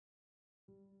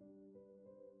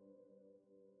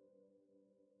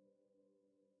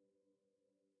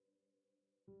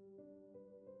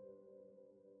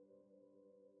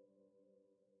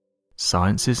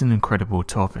Science is an incredible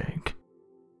topic.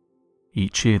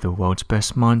 Each year the world's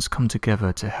best minds come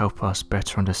together to help us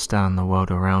better understand the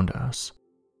world around us.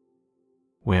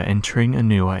 We are entering a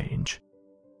new age,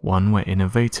 one where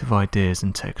innovative ideas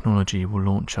and technology will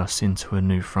launch us into a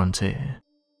new frontier,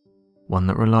 one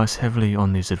that relies heavily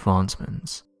on these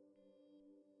advancements.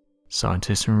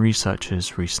 Scientists and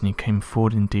researchers recently came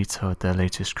forward and detailed their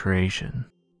latest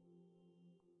creation.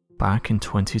 Back in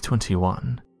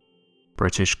 2021,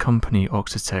 British company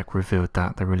Oxitec revealed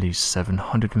that they released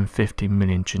 750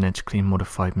 million genetically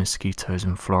modified mosquitoes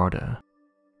in Florida.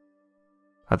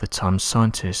 At the time,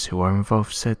 scientists who are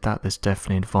involved said that there's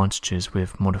definitely advantages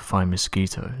with modifying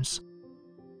mosquitoes.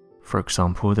 For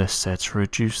example, they're said to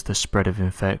reduce the spread of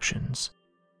infections,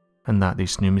 and that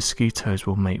these new mosquitoes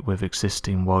will mate with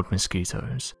existing wild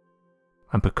mosquitoes,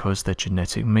 and because their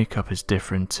genetic makeup is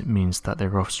different, it means that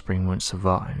their offspring won't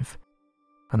survive,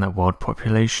 and that wild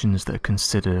populations that are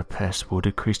considered a pest will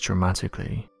decrease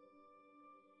dramatically.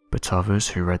 But others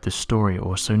who read the story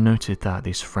also noted that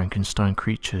these Frankenstein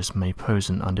creatures may pose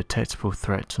an undetectable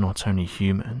threat to not only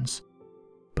humans,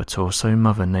 but also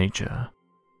Mother Nature,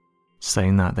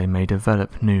 saying that they may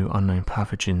develop new unknown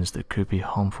pathogens that could be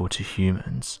harmful to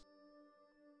humans.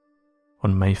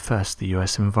 On May 1st, the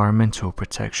US Environmental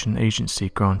Protection Agency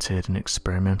granted an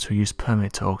experimental use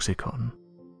permit to Oxicon,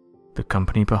 the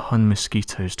company behind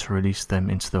mosquitoes, to release them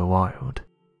into the wild.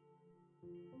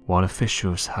 While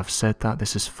officials have said that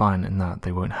this is fine and that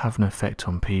they won't have an effect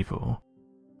on people,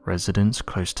 residents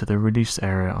close to the release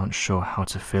area aren't sure how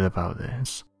to feel about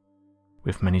this,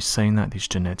 with many saying that these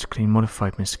genetically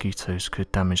modified mosquitoes could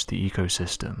damage the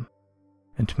ecosystem,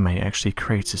 and may actually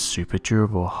create a super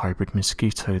durable hybrid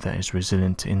mosquito that is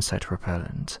resilient to insect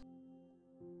repellent.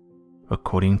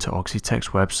 According to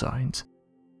Oxitec's website,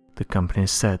 the company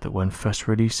has said that when first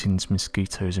releasing these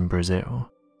mosquitoes in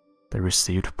Brazil, they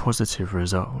received positive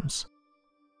results.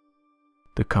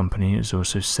 The company has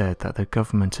also said that the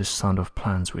government has signed off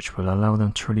plans which will allow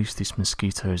them to release these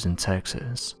mosquitoes in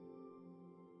Texas.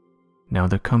 Now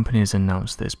the company has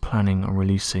announced that it's planning on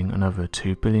releasing another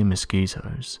 2 billion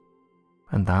mosquitoes,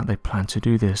 and that they plan to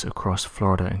do this across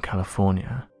Florida and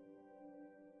California.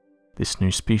 This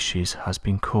new species has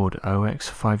been called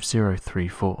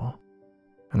OX5034,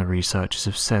 and the researchers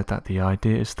have said that the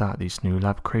idea is that these new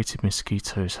lab-created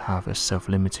mosquitoes have a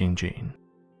self-limiting gene,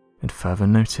 and further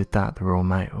noted that they're all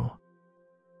male.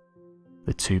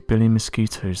 The 2 billion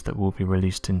mosquitoes that will be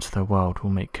released into the wild will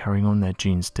make carrying on their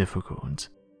genes difficult,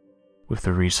 with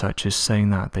the researchers saying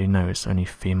that they know it's only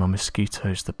female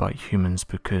mosquitoes that bite humans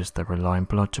because they rely on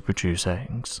blood to produce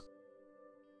eggs.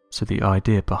 So the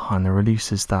idea behind the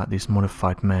release is that these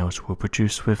modified males will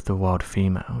produce with the wild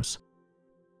females.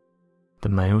 The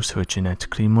males who are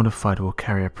genetically modified will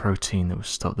carry a protein that will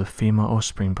stop the female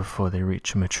offspring before they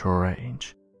reach a mature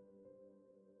age.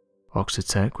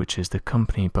 Oxitec, which is the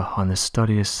company behind the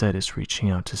study, has said it's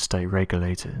reaching out to state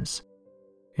regulators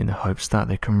in the hopes that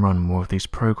they can run more of these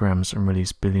programs and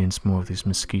release billions more of these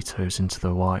mosquitoes into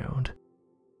the wild.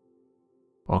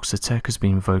 Oxitec has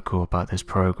been vocal about this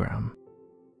program,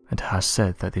 and has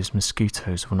said that these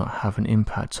mosquitoes will not have an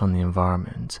impact on the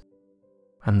environment,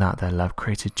 and that their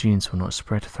lab-created genes will not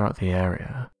spread throughout the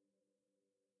area.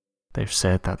 They've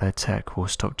said that their tech will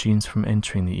stop genes from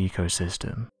entering the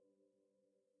ecosystem.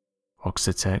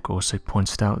 Oxitec also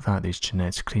pointed out that these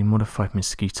genetically modified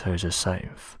mosquitoes are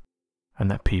safe, and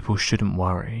that people shouldn't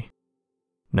worry,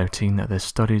 noting that their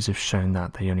studies have shown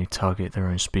that they only target their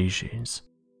own species.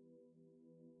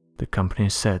 The company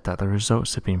has said that the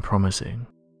results have been promising,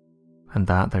 and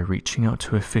that they're reaching out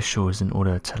to officials in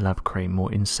order to lab create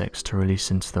more insects to release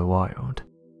into the wild,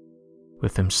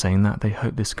 with them saying that they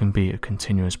hope this can be a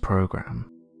continuous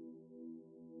program.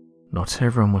 Not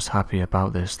everyone was happy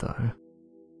about this though.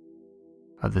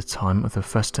 At the time of the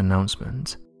first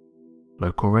announcement,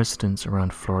 local residents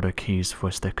around Florida Keys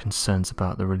voiced their concerns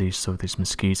about the release of these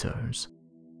mosquitoes,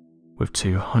 with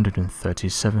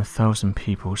 237,000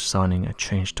 people signing a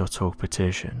Change.org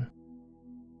petition.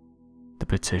 The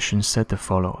petition said the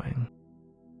following: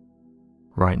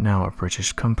 right now, a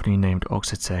British company named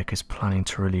Oxitec is planning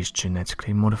to release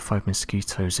genetically modified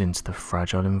mosquitoes into the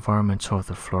fragile environment of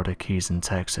the Florida Keys in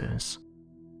Texas.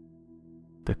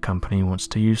 The company wants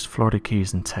to use Florida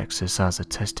Keys in Texas as a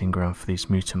testing ground for these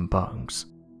mutant bugs.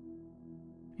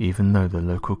 Even though the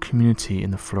local community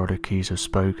in the Florida Keys have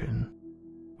spoken,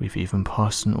 we've even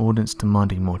passed an ordinance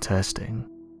demanding more testing.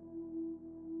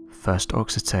 First,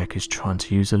 Oxitec is trying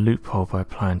to use a loophole by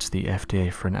applying to the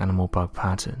FDA for an animal bug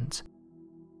patent.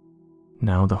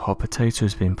 Now the hot potato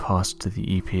has been passed to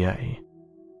the EPA,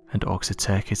 and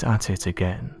Oxitec is at it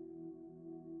again.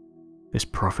 This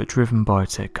profit-driven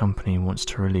biotech company wants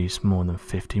to release more than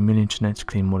 50 million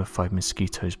genetically modified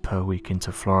mosquitoes per week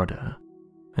into Florida,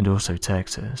 and also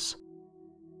Texas.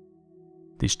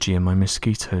 These GMO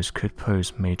mosquitoes could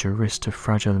pose major risks to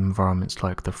fragile environments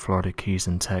like the Florida Keys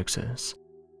and Texas,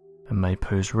 and may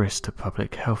pose risks to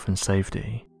public health and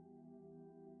safety.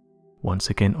 Once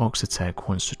again, Oxitec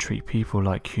wants to treat people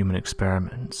like human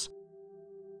experiments.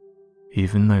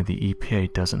 Even though the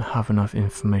EPA doesn't have enough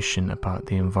information about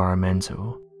the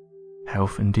environmental,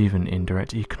 health and even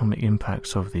indirect economic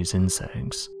impacts of these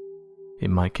insects, it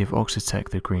might give Oxitec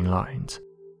the green light.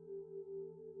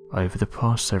 Over the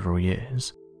past several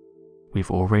years,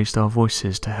 we've all raised our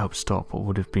voices to help stop what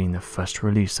would have been the first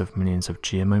release of millions of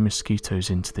GMO mosquitoes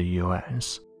into the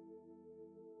US.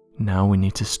 Now we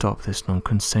need to stop this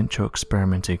non-consensual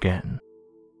experiment again.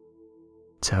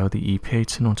 Tell the EPA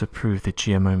to not approve the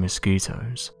GMO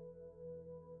mosquitoes.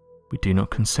 We do not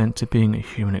consent to being a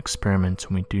human experiment,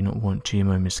 and we do not want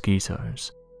GMO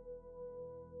mosquitoes.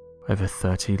 Over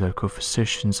 30 local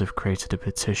physicians have created a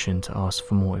petition to ask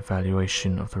for more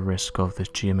evaluation of the risk of the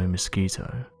GMO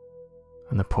mosquito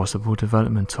and the possible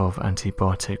development of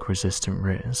antibiotic-resistant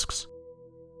risks.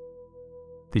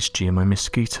 These GMO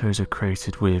mosquitoes are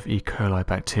created with E. coli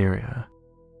bacteria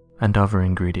and other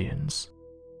ingredients.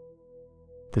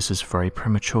 This is very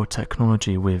premature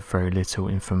technology with very little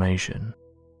information.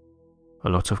 A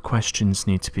lot of questions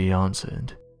need to be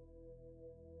answered.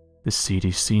 The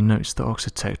CDC notes that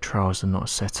Oxitec trials are not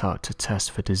set up to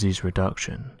test for disease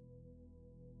reduction.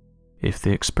 If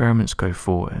the experiments go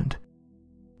forward,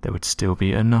 there would still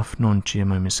be enough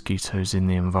non-GMO mosquitoes in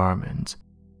the environment,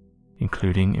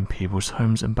 including in people's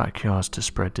homes and backyards, to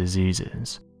spread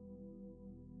diseases.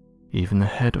 Even the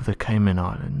head of the Cayman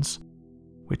Islands,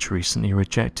 which recently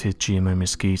rejected GMO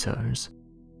mosquitoes,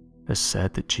 has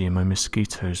said that GMO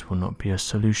mosquitoes will not be a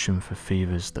solution for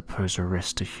fevers that pose a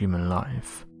risk to human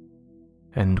life.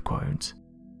 End quote.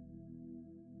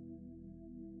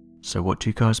 So what do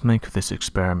you guys make of this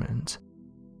experiment?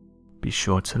 Be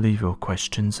sure to leave your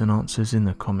questions and answers in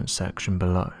the comment section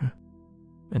below,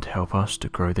 and help us to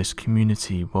grow this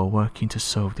community while working to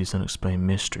solve these unexplained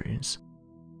mysteries.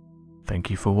 Thank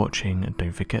you for watching, and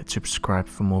don't forget to subscribe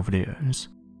for more videos.